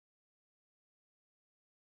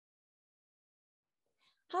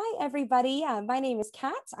Hi, everybody. My name is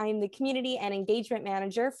Kat. I'm the Community and Engagement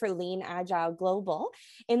Manager for Lean Agile Global.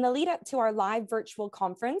 In the lead up to our live virtual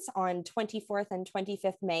conference on 24th and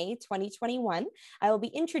 25th May 2021, I will be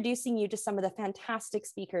introducing you to some of the fantastic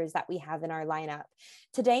speakers that we have in our lineup.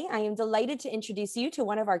 Today, I am delighted to introduce you to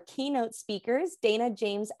one of our keynote speakers, Dana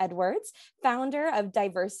James Edwards, founder of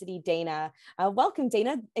Diversity Dana. Welcome,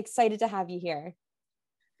 Dana. Excited to have you here.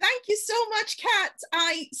 Thank you so much, Kat.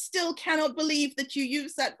 I still cannot believe that you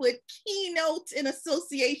use that word keynote in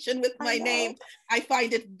association with my name. I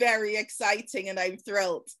find it very exciting and I'm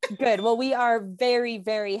thrilled. Good. Well, we are very,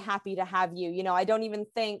 very happy to have you. You know, I don't even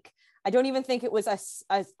think it was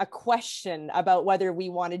a question about whether we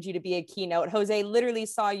wanted you to be a keynote. Jose literally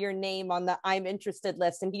saw your name on the I'm interested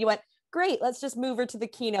list and he went, great, let's just move her to the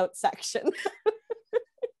keynote section.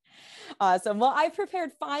 Awesome. Well, I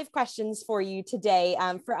prepared 5 questions for you today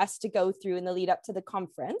for us to go through in the lead up to the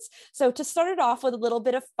conference. So to start it off with a little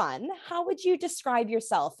bit of fun, how would you describe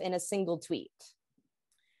yourself in a single tweet?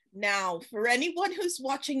 Now, for anyone who's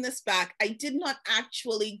watching this back, I did not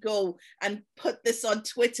actually go and put this on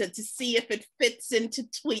Twitter to see if it fits into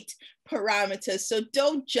tweet parameters. So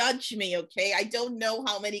don't judge me, okay? I don't know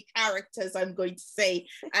how many characters I'm going to say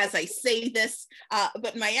as I say this,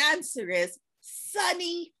 but my answer is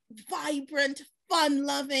sunny, vibrant,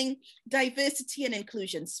 fun-loving, diversity and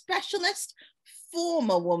inclusion specialist,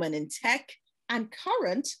 former woman in tech, and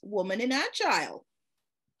current woman in agile.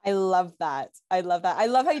 I love that. I love that. I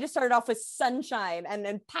love how you just started off with sunshine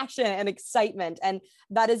and passion and excitement. And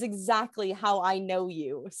that is exactly how I know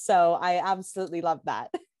you. So I absolutely love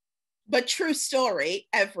that. But true story,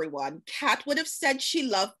 everyone, Kat would have said she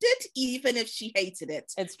loved it, even if she hated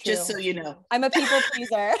it. It's true. Just so you know. I'm a people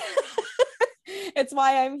pleaser. It's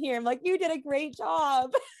why I'm here. I'm like, you did a great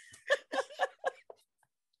job.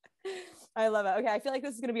 I love it. Okay, I feel like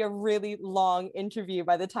this is going to be a really long interview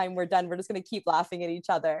by the time we're done. We're just going to keep laughing at each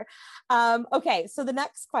other. Okay, so the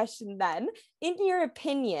next question then, in your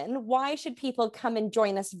opinion, why should people come and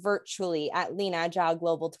join us virtually at Lean Agile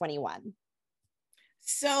Global 21?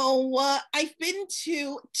 So I've been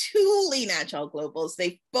to 2 Lean Agile Globals.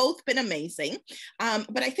 They've both been amazing.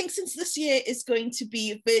 But I think since this year is going to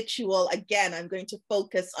be virtual, again, I'm going to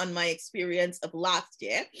focus on my experience of last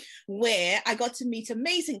year, where I got to meet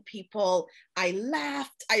amazing people. I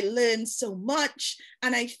laughed, I learned so much,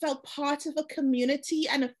 and I felt part of a community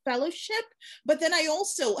and a fellowship. But then I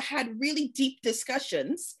also had really deep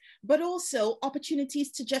discussions, but also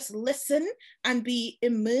opportunities to just listen and be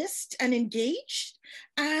immersed and engaged.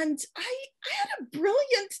 And I had a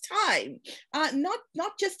brilliant time,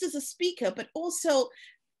 not just as a speaker, but also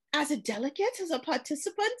as a delegate, as a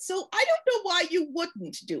participant. So I don't know why you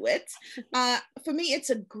wouldn't do it. For me, it's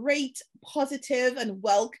a great, positive and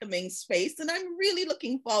welcoming space. And I'm really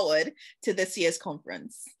looking forward to this year's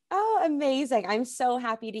conference. Oh, amazing. I'm so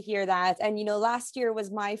happy to hear that. And, you know, last year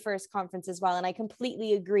was my first conference as well. And I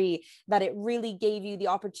completely agree that it really gave you the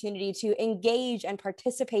opportunity to engage and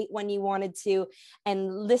participate when you wanted to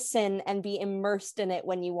and listen and be immersed in it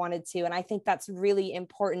when you wanted to. And I think that's really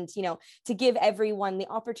important, you know, to give everyone the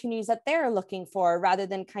opportunities that they're looking for rather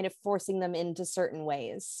than kind of forcing them into certain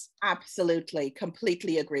ways. Absolutely.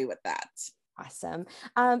 Completely agree with that. Awesome.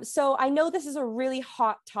 So I know this is a really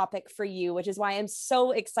hot topic for you, which is why I'm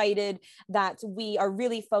so excited that we are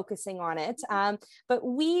really focusing on it. But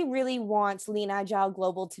we really want Lean Agile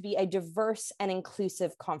Global to be a diverse and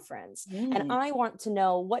inclusive conference. And I want to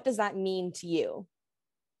know, what does that mean to you?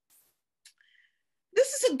 This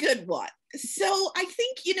is a good one. So I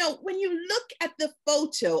think, you know, when you look at the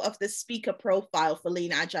photo of the speaker profile for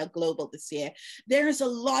Lean Agile Global this year, there is a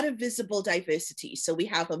lot of visible diversity. So we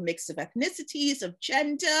have a mix of ethnicities, of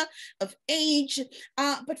gender, of age.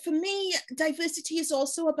 But for me, diversity is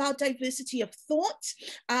also about diversity of thought,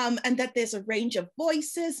 and that there's a range of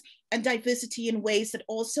voices and diversity in ways that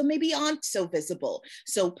also maybe aren't so visible.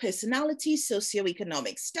 So personalities,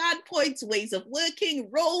 socioeconomic standpoints, ways of working,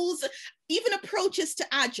 roles, even approaches to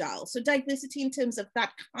agile. So diversity in terms of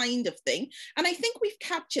that kind of thing. And I think we've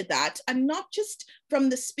captured that, and not just from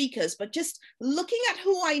the speakers, but just looking at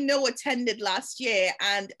who I know attended last year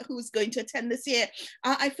and who's going to attend this year,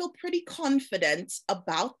 I feel pretty confident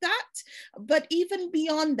about that. But even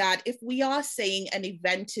beyond that, if we are saying an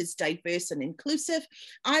event is diverse and inclusive,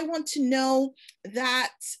 I want to know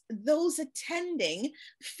that those attending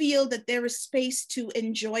feel that there is space to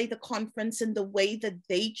enjoy the conference in the way that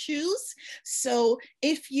they choose, So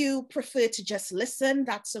if you prefer to just listen,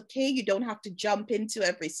 that's okay. You don't have to jump into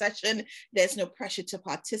every session. There's no pressure to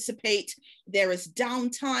participate. There is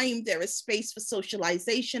downtime. There is space for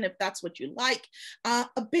socialization if that's what you like. A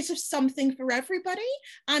bit of something for everybody.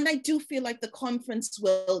 And I do feel like the conference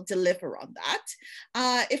will deliver on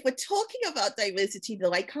that. If we're talking about diversity,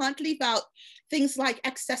 though, I can't leave out things like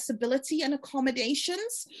accessibility and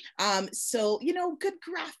accommodations. So, good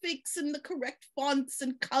graphics and the correct fonts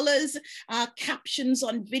and colors, captions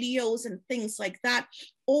on videos and things like that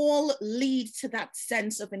all lead to that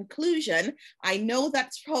sense of inclusion. I know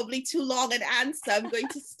that's probably too long an answer. I'm going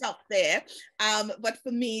to stop there. But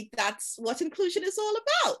for me, that's what inclusion is all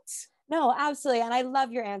about. No, absolutely. And I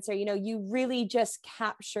love your answer. You really just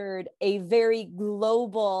captured a very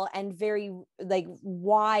global and very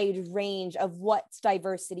wide range of what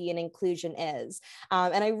diversity and inclusion is.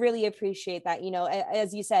 And I really appreciate that.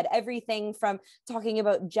 As you said, everything from talking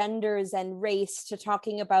about genders and race to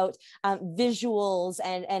talking about visuals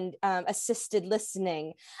and assisted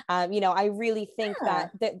listening. I really think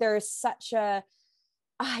that there's such a,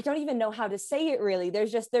 I don't even know how to say it really.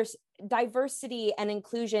 There's diversity and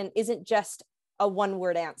inclusion isn't just a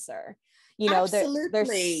one-word answer.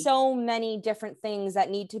 There's so many different things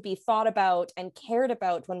that need to be thought about and cared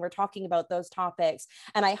about when we're talking about those topics.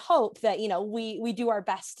 And I hope that, we do our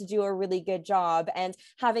best to do a really good job, and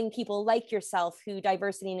having people like yourself who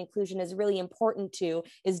diversity and inclusion is really important to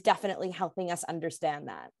is definitely helping us understand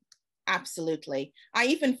that. Absolutely. I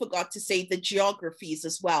even forgot to say the geographies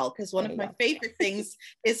as well, because one of my favorite things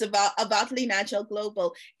is about Lean Agile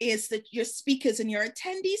Global is that your speakers and your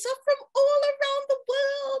attendees are from all around the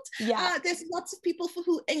world. Yeah. There's lots of people for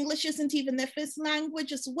who English isn't even their first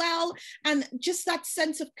language as well. And just that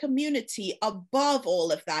sense of community above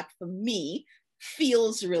all of that, for me,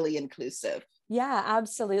 feels really inclusive. Yeah,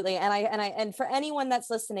 absolutely. And for anyone that's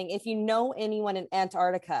listening, if you know anyone in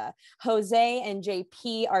Antarctica, Jose and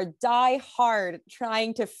JP are die hard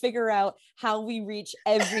trying to figure out how we reach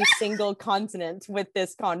every single continent with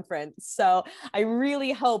this conference. So I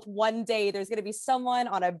really hope one day there's going to be someone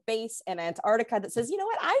on a base in Antarctica that says, you know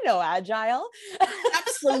what, I know Agile.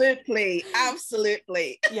 Absolutely.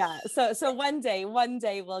 Absolutely. Yeah. So one day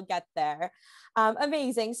we'll get there.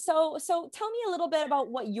 Amazing. So tell me a little bit about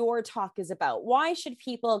what your talk is about. Why should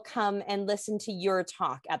people come and listen to your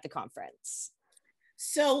talk at the conference?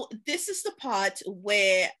 So this is the part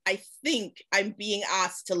where I think I'm being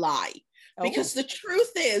asked to lie. Because the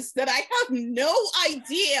truth is that I have no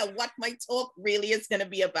idea what my talk really is going to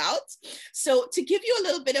be about. So to give you a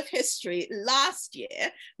little bit of history, last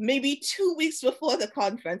year, maybe 2 weeks before the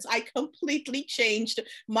conference, I completely changed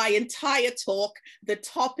my entire talk, the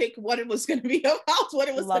topic, what it was going to be about, what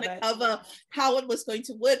it was going to cover, how it was going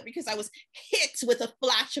to work, because I was hit with a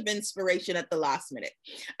flash of inspiration at the last minute.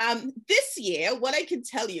 This year, what I can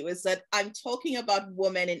tell you is that I'm talking about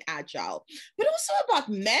women in Agile, but also about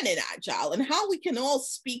men in Agile, and how we can all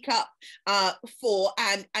speak up for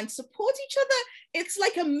and support each other. It's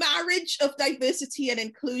like a marriage of diversity and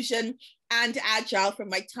inclusion and Agile from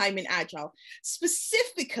my time in Agile.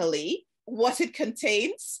 Specifically, what it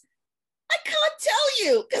contains, I can't tell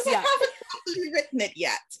you because I haven't properly written it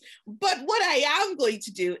yet. But what I am going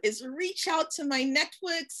to do is reach out to my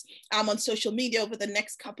networks on social media over the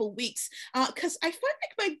next couple of weeks, because I find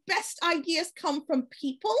like my best ideas come from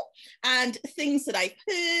people and things that I've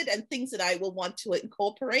heard and things that I will want to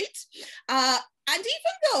incorporate. And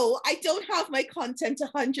even though I don't have my content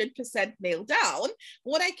 100% nailed down,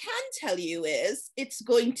 what I can tell you is it's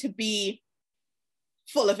going to be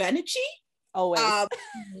full of energy. Always.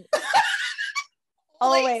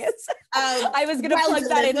 Always. I was going to plug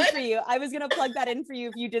that in for you. I was going to plug that in for you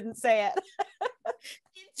if you didn't say it.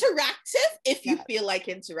 Interactive, if you feel like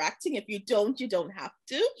interacting. If you don't have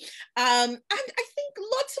to. And I think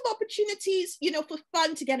lots of opportunities, for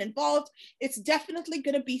fun to get involved. It's definitely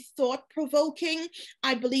going to be thought-provoking.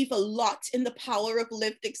 I believe a lot in the power of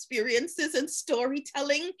lived experiences and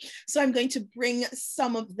storytelling. So I'm going to bring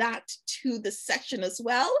some of that to the session as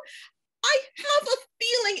well. I have a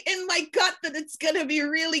feeling in my gut that it's going to be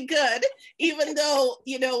really good, even though,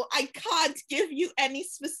 I can't give you any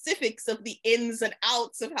specifics of the ins and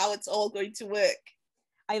outs of how it's all going to work.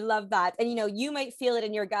 I love that. And, you might feel it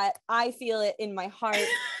in your gut. I feel it in my heart.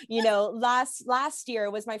 Last year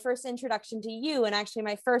was my first introduction to you, and actually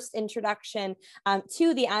my first introduction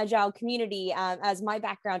to the Agile community, as my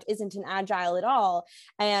background isn't in Agile at all.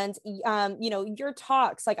 And, your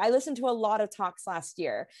talks, like I listened to a lot of talks last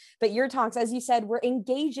year, but your talks, as you said, were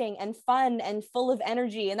engaging and fun and full of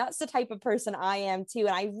energy. And that's the type of person I am too.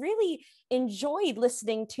 And I really enjoyed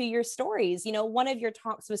listening to your stories. One of your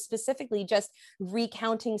talks was specifically just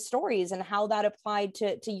recounting stories and how that applied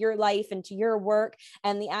to your life and to your work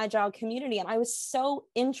and the Agile community. And I was so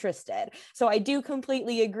interested. So I do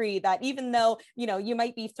completely agree that even though, you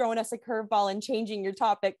might be throwing us a curveball and changing your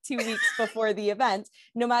topic 2 weeks before the event,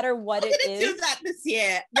 no matter what it is. Do that this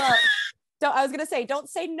year. Well, I was going to say, don't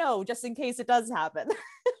say no, just in case it does happen.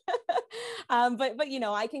 But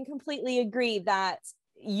I can completely agree that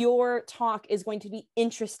your talk is going to be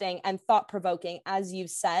interesting and thought-provoking, as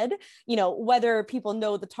you've said, whether people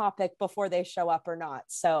know the topic before they show up or not.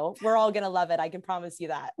 So we're all going to love it. I can promise you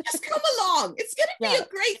that. Just come along. It's going to be a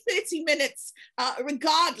great 30 minutes,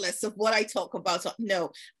 regardless of what I talk about.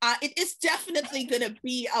 No, it is definitely going to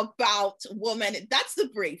be about women. That's the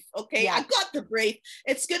brief. Okay. Yeah. I got the brief.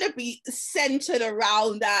 It's going to be centered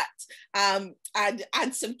around that, and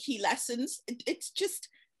some key lessons. It's just,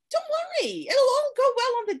 don't worry, it'll all go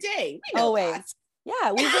well on the day. We know always that.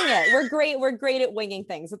 Yeah, we wing it. We're great at winging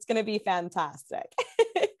things. It's going to be fantastic.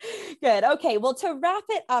 Good. Okay. Well, to wrap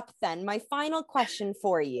it up then, my final question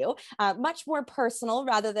for you, much more personal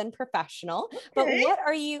rather than professional, but what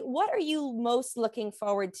are you most looking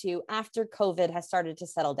forward to after COVID has started to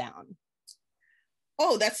settle down?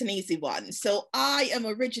 Oh, that's an easy one. So I am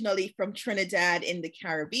originally from Trinidad in the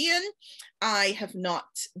Caribbean. I have not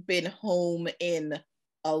been home in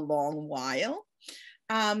a long while.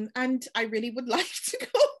 And I really would like to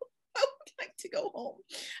go. I would like to go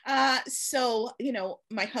home. So,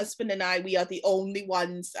 my husband and I, we are the only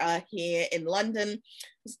ones here in London.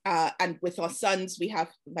 And with our sons, we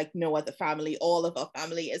have like no other family. All of our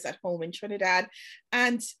family is at home in Trinidad.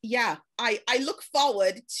 And yeah, I look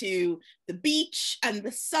forward to the beach and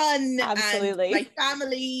the sun. Absolutely. And my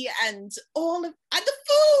family and the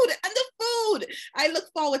food. I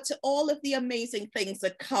look forward to all of the amazing things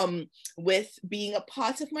that come with being a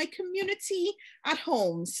part of my community at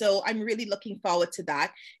home. So I'm really looking forward to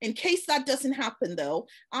that. In case that doesn't happen though,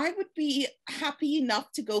 I would be happy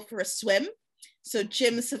enough to go for a swim. So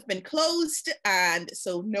gyms have been closed, and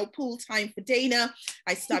so no pool time for Dana.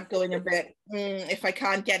 I start going a bit, if I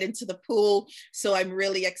can't get into the pool. So I'm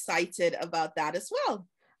really excited about that as well.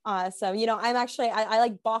 Awesome. I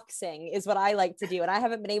like boxing is what I like to do. And I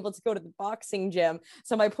haven't been able to go to the boxing gym.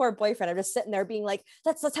 So my poor boyfriend, I'm just sitting there being like,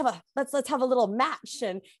 let's have a little match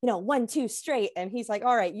and, 1, 2 straight. And he's like,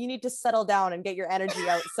 all right, you need to settle down and get your energy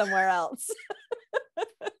out somewhere else.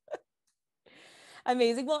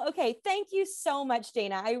 Amazing. Well, okay. Thank you so much,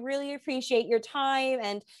 Dana. I really appreciate your time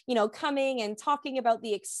and, coming and talking about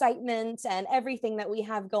the excitement and everything that we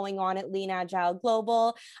have going on at Lean Agile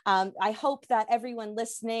Global. I hope that everyone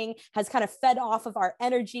listening has kind of fed off of our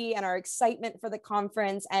energy and our excitement for the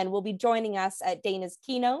conference and will be joining us at Dana's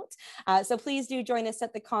keynote. So please do join us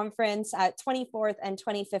at the conference at 24th and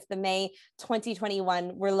 25th of May,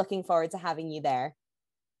 2021. We're looking forward to having you there.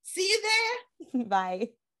 See you there. Bye.